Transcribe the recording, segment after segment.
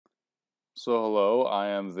So hello, I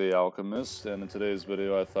am the Alchemist, and in today's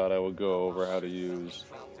video I thought I would go over how to use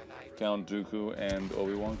Count Dooku and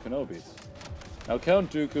Obi Wan Kenobi. Now Count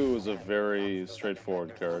Dooku is a very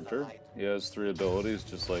straightforward character. He has three abilities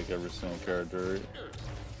just like every single character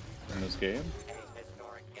in this game.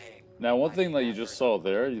 Now one thing that you just saw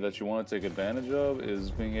there that you want to take advantage of is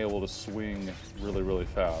being able to swing really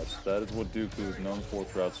fast. That is what Dooku is known for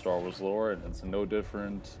throughout Star Wars lore, and it's no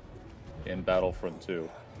different in Battlefront 2.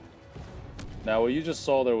 Now, what you just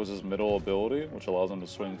saw there was his middle ability, which allows him to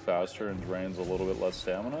swing faster and drains a little bit less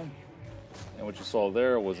stamina. And what you saw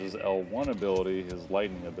there was his L1 ability, his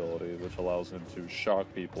lightning ability, which allows him to shock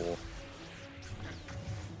people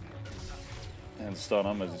and stun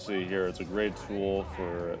them. As you see here, it's a great tool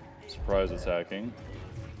for surprise attacking.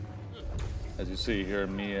 As you see here,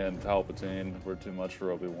 me and Palpatine were too much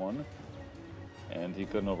for Obi-Wan, and he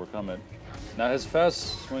couldn't overcome it. Now, his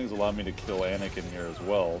fast swings allow me to kill Anakin here as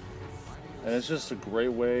well. And it's just a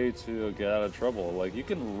great way to get out of trouble. Like, you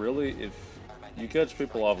can really, if you catch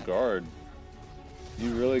people off guard, you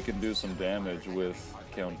really can do some damage with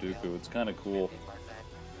Count Dooku. It's kind of cool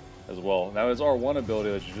as well. Now, his R1 ability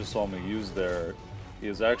that you just saw me use there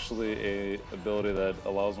is actually a ability that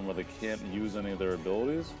allows them where they can't use any of their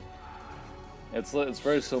abilities. It's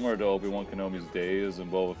very similar to Obi Wan Kenobi's Daze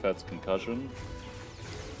and Boba Fett's Concussion.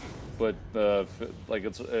 But, like,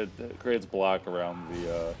 it creates black around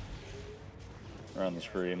the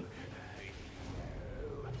screen.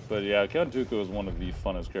 But yeah, Count Dooku is one of the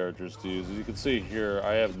funnest characters to use. As you can see here,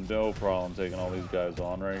 I have no problem taking all these guys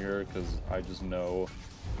on right here, because I just know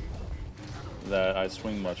that I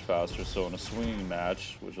swing much faster. So in a swinging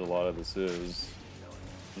match, which a lot of this is,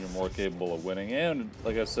 you're more capable of winning. And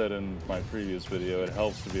like I said in my previous video, it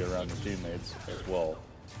helps to be around your teammates as well.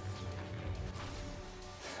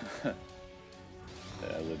 Yeah,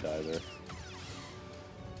 they die there.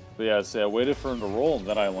 But yeah, see, I waited for him to roll, and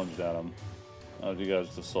then I lunged at him. I don't know if you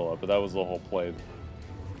guys just saw it, but that was the whole play.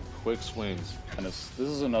 Quick swings. And this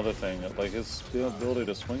is another thing. Like, his ability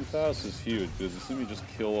to swing fast is huge, because you see me just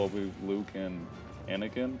kill Luke and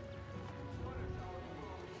Anakin.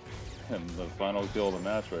 And the final kill of the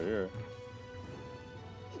match right here.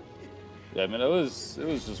 Yeah, I mean, it was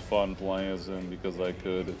just fun playing as him, because I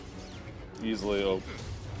could easily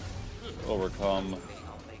overcome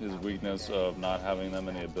his weakness of not having that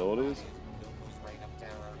many abilities.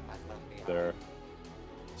 There.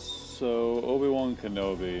 So, Obi Wan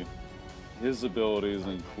Kenobi, his abilities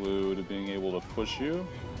include being able to push you,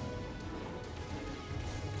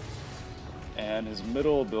 and his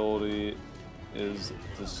middle ability is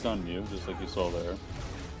to stun you, just like you saw there.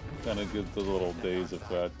 Kind of gives the little daze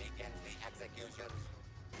effect.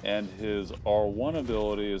 And his R1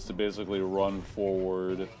 ability is to basically run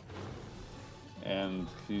forward, and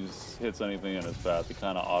he hits anything in his path. He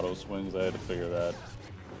kind of auto swings. I had to figure that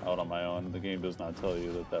out on my own. The game does not tell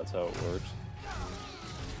you that that's how it works,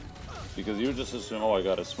 because you just assume, oh, I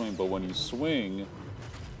gotta swing. But when you swing,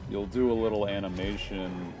 you'll do a little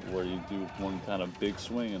animation where you do one kind of big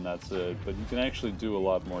swing and that's it. But you can actually do a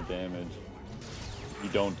lot more damage if you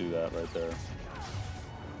don't do that right there.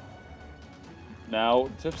 Now,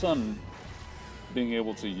 tips on being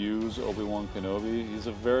able to use Obi Wan Kenobi. He's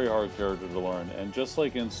a very hard character to learn, and just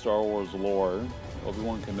like in Star Wars lore, Obi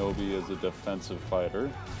Wan Kenobi is a defensive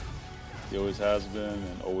fighter. He always has been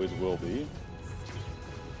and always will be.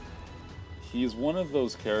 He's one of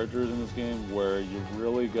those characters in this game where you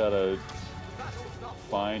really gotta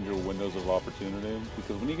find your windows of opportunity,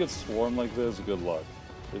 because when you get swarmed like this, good luck.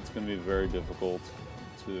 It's gonna be very difficult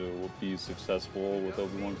to be successful with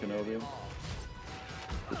Obi Wan Kenobi.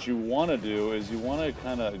 What you want to do is you want to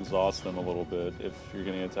kind of exhaust them a little bit if you're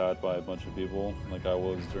getting attacked by a bunch of people, like I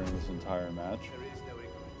was during this entire match.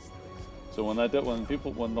 So when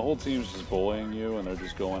the whole team's just bullying you and they're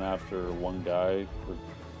just going after one guy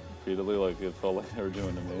repeatedly, like it felt like they were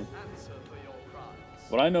doing to me.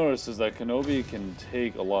 What I noticed is that Kenobi can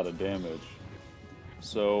take a lot of damage.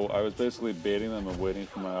 So I was basically baiting them and waiting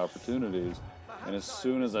for my opportunities. And as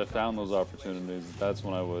soon as I found those opportunities, that's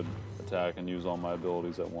when I would attack and use all my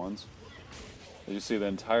abilities at once. As you see, the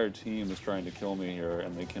entire team is trying to kill me here,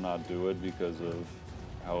 and they cannot do it because of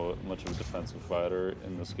how much of a defensive fighter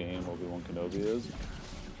in this game Obi Wan Kenobi is.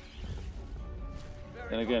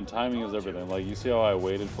 And again, timing is everything. Like, you see how I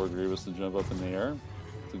waited for Grievous to jump up in the air?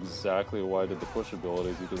 It's exactly why I did the push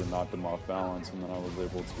ability, because it knocked him off balance, and then I was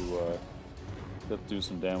able to do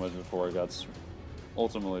some damage before I got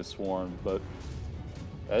ultimately swarmed. But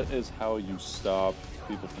that is how you stop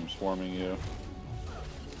people from swarming you.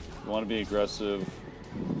 You want to be aggressive,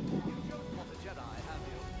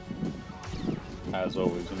 as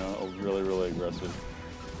always, you know, really aggressive.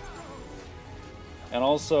 And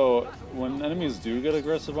also, when enemies do get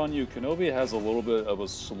aggressive on you, Kenobi has a little bit of a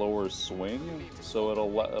slower swing, so it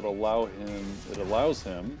allows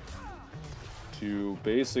him to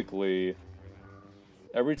basically,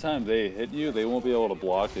 every time they hit you, they won't be able to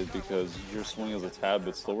block it because your swing is a tad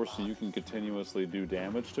bit slower, so you can continuously do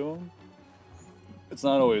damage to them. It's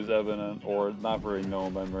not always evident, or not very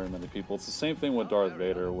known by very many people. It's the same thing with Darth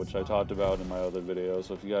Vader, which I talked about in my other video,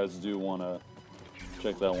 so if you guys do want to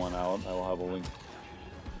check that one out, I will have a link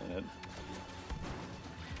in it.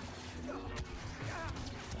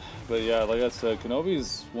 But yeah, like I said,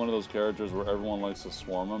 Kenobi's one of those characters where everyone likes to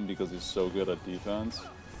swarm him because he's so good at defense.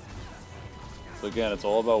 So again, it's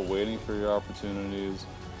all about waiting for your opportunities,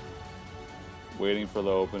 waiting for the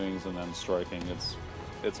openings, and then striking.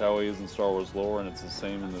 It's how he is in Star Wars lore, and it's the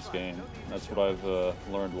same in this game. That's what I've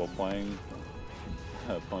learned while playing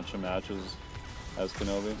a bunch of matches as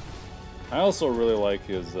Kenobi. I also really like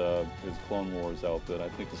his Clone Wars outfit. I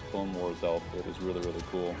think his Clone Wars outfit is really, really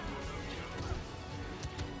cool.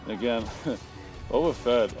 And again, Boba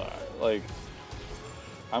Fett, like,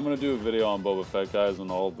 I'm going to do a video on Boba Fett, guys, and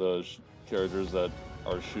all the characters that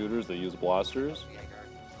are shooters that use blasters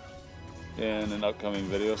in an upcoming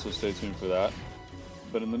video, so stay tuned for that.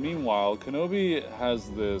 But in the meanwhile, Kenobi has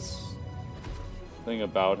this thing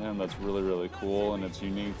about him that's really, really cool, and it's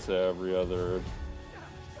unique to every other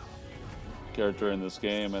character in this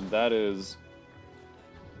game, and that is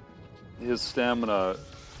his stamina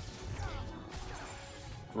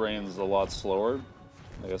drains a lot slower,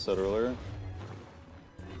 like I said earlier.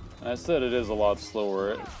 And I said it is a lot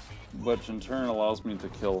slower, which in turn allows me to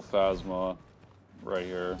kill Phasma right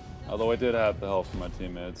here. Although I did have the help from my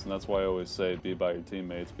teammates, and that's why I always say be by your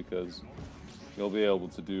teammates, because you'll be able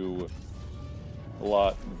to do a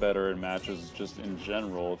lot better in matches just in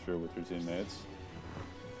general if you're with your teammates.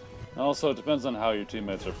 And also, it depends on how your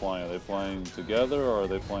teammates are playing. Are they playing together, or are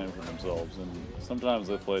they playing for themselves? And sometimes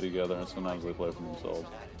they play together, and sometimes they play for themselves.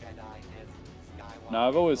 Now,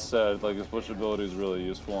 I've always said, like, his push ability is really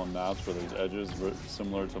useful on maps where there's edges,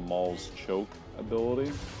 similar to Maul's choke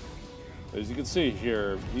ability. As you can see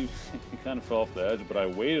here, he kind of fell off the edge, but I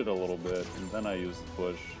waited a little bit, and then I used the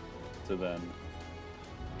push to then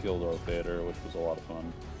kill Darth Vader, which was a lot of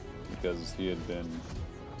fun, because he had been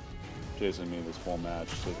chasing me this whole match,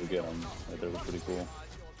 so to get him right there was pretty cool.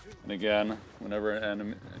 And again, whenever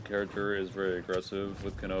a character is very aggressive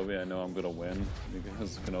with Kenobi, I know I'm going to win,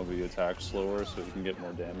 because Kenobi attacks slower, so he can get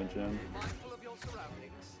more damage in.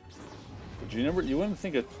 But you wouldn't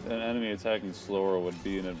think an enemy attacking slower would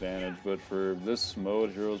be an advantage, but for this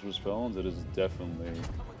mode, Heroes vs. Villains, it is definitely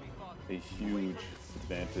a huge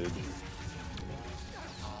advantage.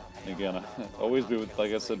 And again, always be with,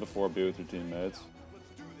 like I said before, be with your teammates.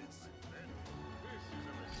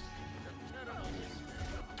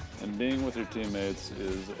 And being with your teammates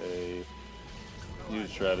is a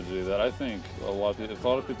huge strategy that I think if a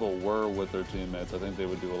lot of people were with their teammates, I think they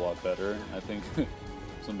would do a lot better. I think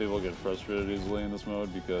some people get frustrated easily in this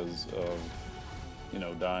mode because of, you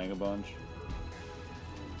know, dying a bunch.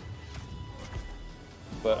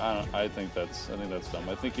 But I think that's dumb.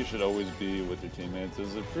 I think you should always be with your teammates,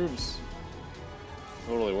 as it proves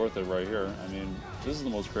totally worth it right here. I mean, this is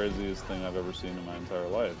the most craziest thing I've ever seen in my entire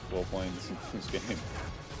life while playing this game.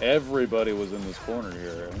 Everybody was in this corner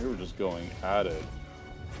here, and we were just going at it.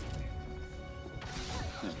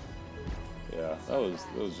 Yeah, that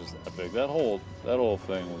was just epic. That whole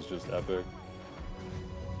thing was just epic.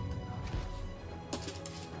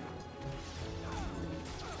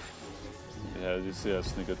 Yeah, you see that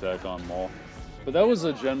sneak attack on Maul. But that was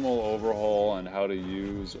a general overhaul on how to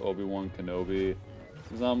use Obi Wan Kenobi.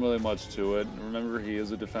 There's not really much to it. Remember, he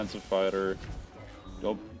is a defensive fighter.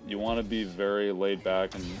 You want to be very laid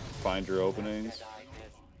back and find your openings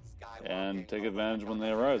and take advantage when they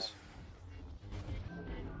arise.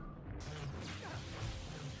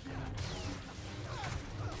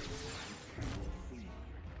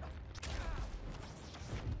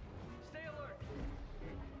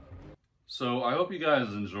 So I hope you guys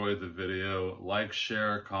enjoyed the video. Like,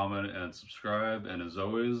 share, comment, and subscribe. And as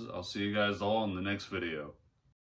always, I'll see you guys all in the next video.